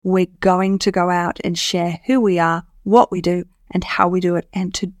We're going to go out and share who we are, what we do, and how we do it.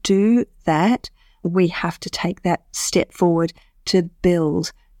 And to do that, we have to take that step forward to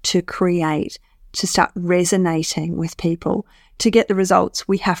build, to create, to start resonating with people. To get the results,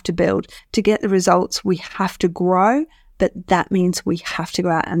 we have to build. To get the results, we have to grow. But that means we have to go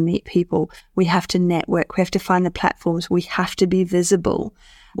out and meet people. We have to network. We have to find the platforms. We have to be visible.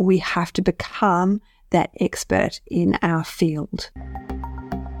 We have to become that expert in our field.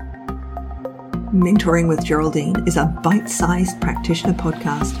 Mentoring with Geraldine is a bite-sized practitioner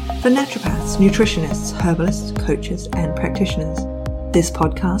podcast for naturopaths, nutritionists, herbalists, coaches, and practitioners. This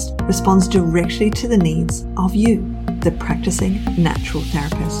podcast responds directly to the needs of you, the practicing natural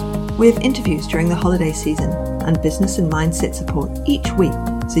therapist. We have interviews during the holiday season and business and mindset support each week,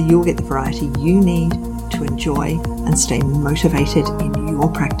 so you'll get the variety you need to enjoy and stay motivated in your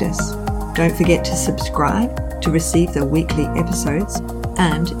practice. Don't forget to subscribe to receive the weekly episodes.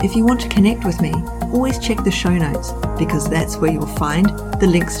 And if you want to connect with me, always check the show notes, because that's where you'll find the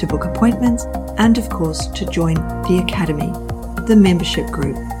links to book appointments and, of course, to join the Academy, the membership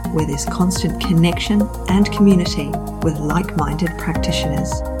group, where there's constant connection and community with like-minded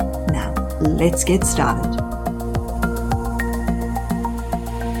practitioners. Now, let's get started.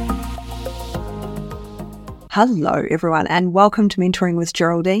 Hello, everyone, and welcome to Mentoring with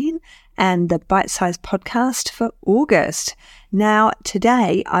Geraldine and the Bite-Sized Podcast for August. Now,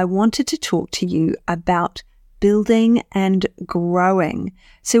 today I wanted to talk to you about building and growing.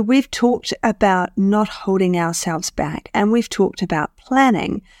 So we've talked about not holding ourselves back, and we've talked about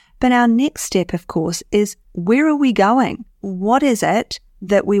planning. But our next step, of course, is where are we going? What is it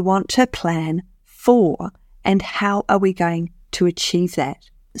that we want to plan for, and how are we going to achieve that?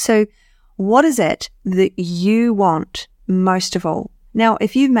 So what is it that you want most of all? Now,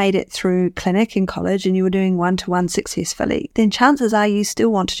 if you've made it through clinic in college and you were doing one-to-one successfully, then chances are you still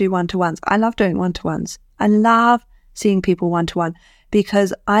want to do one-to-ones. I love doing one-to-ones. I love seeing people one-to-one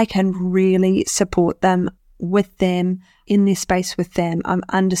because I can really support them, with them, in their space with them. I'm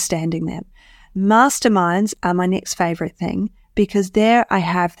understanding them. Masterminds are my next favorite thing, because there I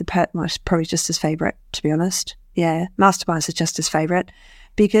have probably just as favorite, to be honest. Yeah, masterminds are just as favorite,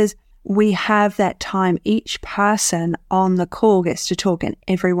 because we have that time. Each person on the call gets to talk and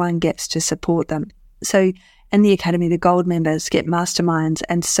everyone gets to support them. So in the Academy, the gold members get masterminds,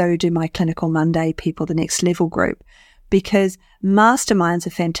 and so do my Clinical Monday people, the next level group, because masterminds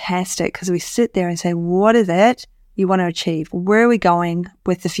are fantastic because we sit there and say, what is it you want to achieve? Where are we going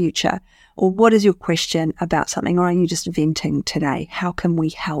with the future? Or what is your question about something? Or are you just venting today? How can we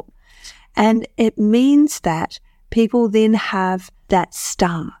help? And it means that people then have that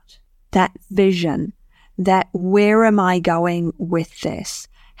start, that vision, that where am I going with this?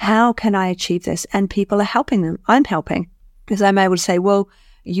 How can I achieve this? And people are helping them. I'm helping, because I'm able to say, well,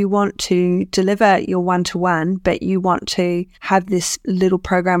 you want to deliver your one-to-one, but you want to have this little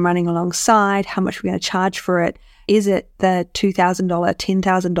program running alongside. How much are we going to charge for it? Is it the $2,000,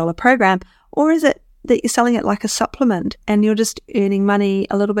 $10,000 program? Or is it that you're selling it like a supplement and you're just earning money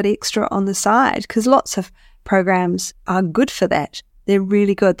a little bit extra on the side? Because lots of programs are good for that. They're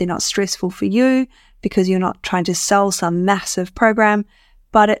really good. They're not stressful for you because you're not trying to sell some massive program,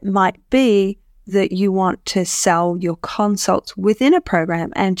 but it might be that you want to sell your consults within a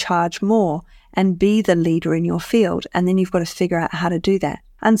program and charge more and be the leader in your field. And then you've got to figure out how to do that.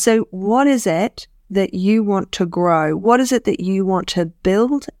 And so what is it that you want to grow? What is it that you want to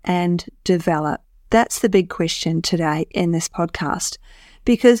build and develop? That's the big question today in this podcast,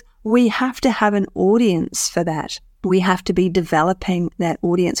 because we have to have an audience for that. We have to be developing that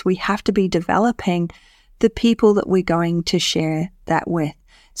audience. We have to be developing the people that we're going to share that with.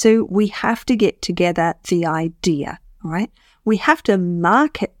 So we have to get together the idea, all right? We have to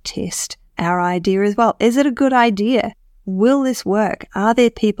market test our idea as well. Is it a good idea? Will this work? Are there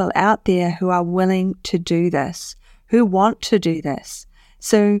people out there who are willing to do this, who want to do this?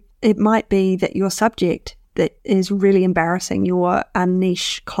 So it might be that your subject that is really embarrassing, you're a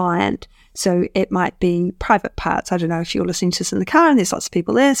niche client. So it might be private parts. I don't know if you're listening to this in the car and there's lots of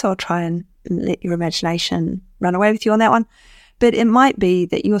people there, so I'll try and let your imagination run away with you on that one. But it might be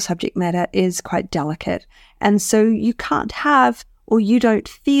that your subject matter is quite delicate. And so you can't have, or you don't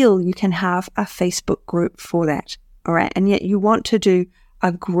feel you can have, a Facebook group for that. All right. And yet you want to do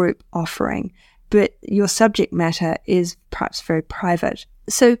a group offering, but your subject matter is perhaps very private.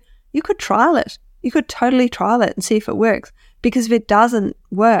 So you could trial it. You could totally trial it and see if it works. Because if it doesn't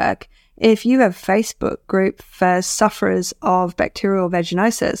work, if you have a Facebook group for sufferers of bacterial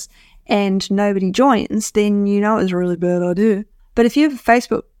vaginosis and nobody joins, then you know it's a really bad idea. But if you have a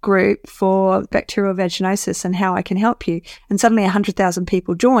Facebook group for bacterial vaginosis and how I can help you, and suddenly 100,000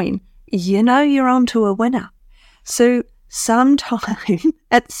 people join, you know you're on to a winner. So sometime,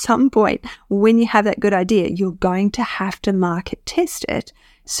 at some point, when you have that good idea, you're going to have to market test it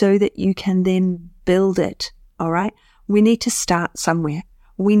so that you can then build it, all right? We need to start somewhere.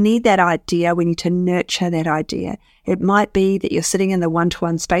 We need that idea. We need to nurture that idea. It might be that you're sitting in the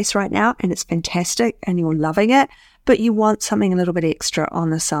one-to-one space right now and it's fantastic and you're loving it, but you want something a little bit extra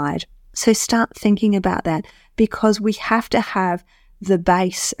on the side. So start thinking about that, because we have to have the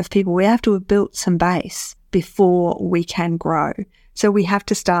base of people. We have to have built some base before we can grow. So we have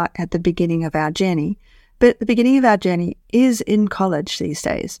to start at the beginning of our journey. But the beginning of our journey is in college these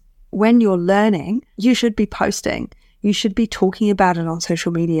days. When you're learning, you should be posting. You should be talking about it on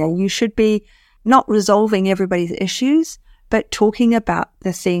social media. You should be not resolving everybody's issues, but talking about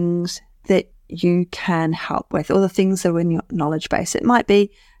the things that you can help with, or the things that are in your knowledge base. It might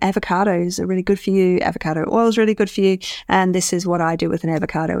be avocados are really good for you, avocado oil is really good for you, and this is what I do with an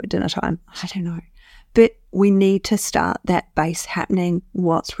avocado at dinner time. I don't know. But we need to start that base happening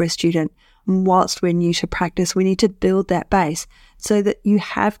whilst we're a student, whilst we're new to practice. We need to build that base so that you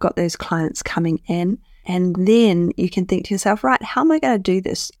have got those clients coming in, and then you can think to yourself, right, how am I going to do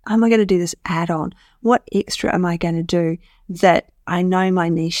this? How am I going to do this add-on? What extra am I going to do that I know my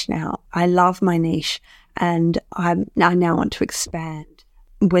niche now? I love my niche, and I now want to expand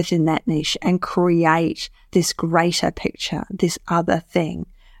within that niche and create this greater picture, this other thing.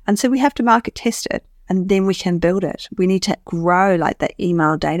 And so we have to market test it, and then we can build it. We need to grow like the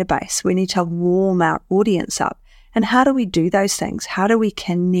email database. We need to warm our audience up. And how do we do those things? How do we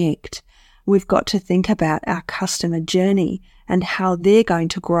connect? We've got to think about our customer journey and how they're going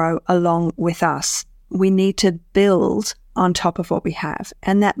to grow along with us. We need to build on top of what we have.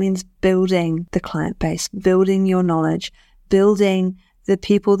 And that means building the client base, building your knowledge, building the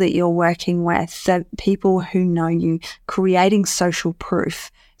people that you're working with, the people who know you, creating social proof.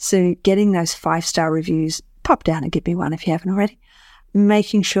 So getting those 5-star reviews, pop down and give me one if you haven't already.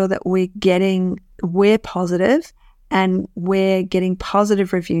 Making sure that we're positive and we're getting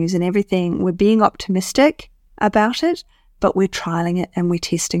positive reviews and everything. We're being optimistic about it, but we're trialing it and we're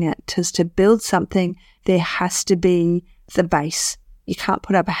testing it. To build something, there has to be the base. You can't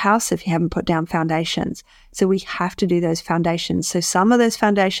put up a house if you haven't put down foundations. So we have to do those foundations. So some of those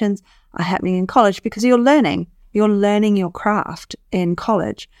foundations are happening in college because you're learning your craft in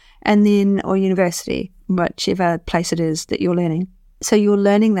college and then, or university, whichever place it is that you're learning. So you're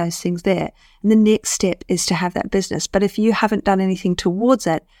learning those things there. And the next step is to have that business. But if you haven't done anything towards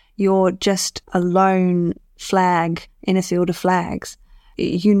it, you're just a lone flag in a field of flags.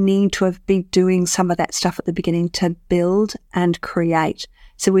 You need to have been doing some of that stuff at the beginning to build and create.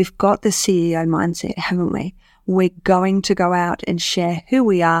 So we've got the CEO mindset, haven't we? We're going to go out and share who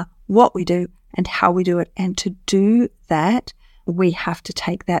we are, what we do, and how we do it. And to do that, we have to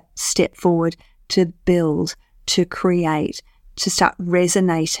take that step forward to build, to create, to start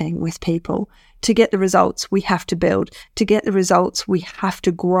resonating with people. To get the results, we have to build. To get the results, we have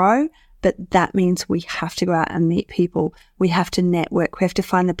to grow. But that means we have to go out and meet people. We have to network. We have to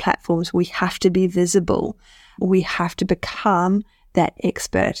find the platforms. We have to be visible. We have to become that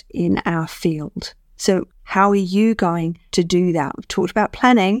expert in our field. So how are you going to do that? We've talked about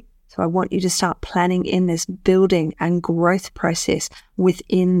planning. So I want you to start planning in this building and growth process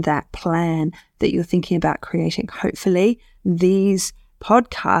within that plan that you're thinking about creating. Hopefully, these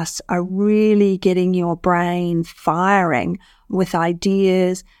podcasts are really getting your brain firing with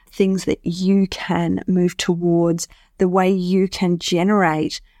ideas, things that you can move towards, the way you can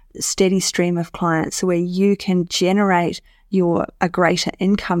generate a steady stream of clients, the way you can generate a greater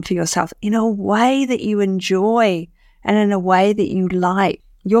income for yourself in a way that you enjoy and in a way that you like.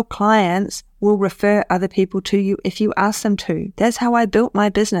 Your clients will refer other people to you if you ask them to. That's how I built my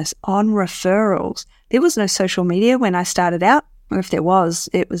business, on referrals. There was no social media when I started out. Or if there was,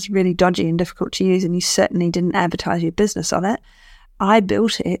 it was really dodgy and difficult to use, and you certainly didn't advertise your business on it. I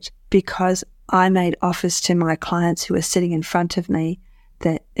built it because I made offers to my clients who were sitting in front of me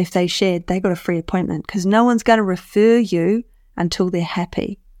that if they shared, they got a free appointment, because no one's going to refer you until they're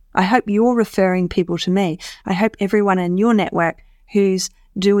happy. I hope you're referring people to me. I hope everyone in your network who's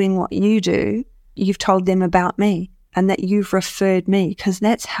doing what you do, you've told them about me and that you've referred me, because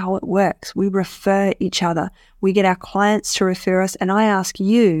that's how it works. We refer each other. We get our clients to refer us, and I ask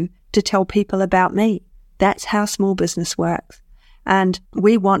you to tell people about me. That's how small business works. And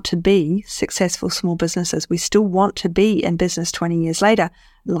we want to be successful small businesses. We still want to be in business 20 years later,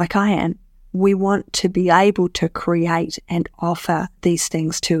 like I am. We want to be able to create and offer these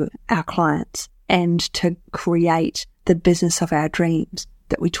things to our clients and to create the business of our dreams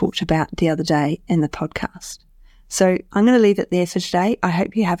that we talked about the other day in the podcast. So I'm going to leave it there for today. I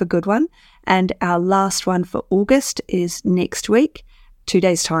hope you have a good one. And our last one for August is next week, 2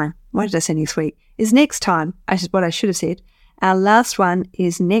 days' time. Why did I say next week? Is next time. That's what I should have said. Our last one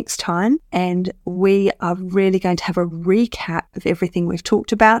is next time, and we are really going to have a recap of everything we've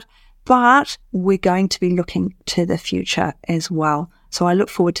talked about, but we're going to be looking to the future as well. So I look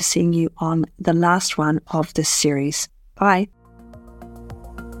forward to seeing you on the last one of this series. Bye.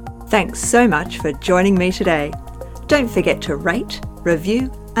 Thanks so much for joining me today. Don't forget to rate,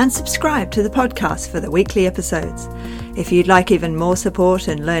 review, and subscribe to the podcast for the weekly episodes. If you'd like even more support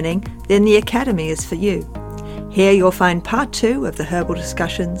and learning, then the Academy is for you. Here you'll find part 2 of the herbal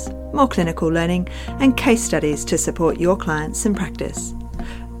discussions, more clinical learning, and case studies to support your clients in practice.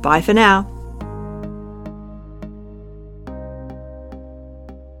 Bye for now.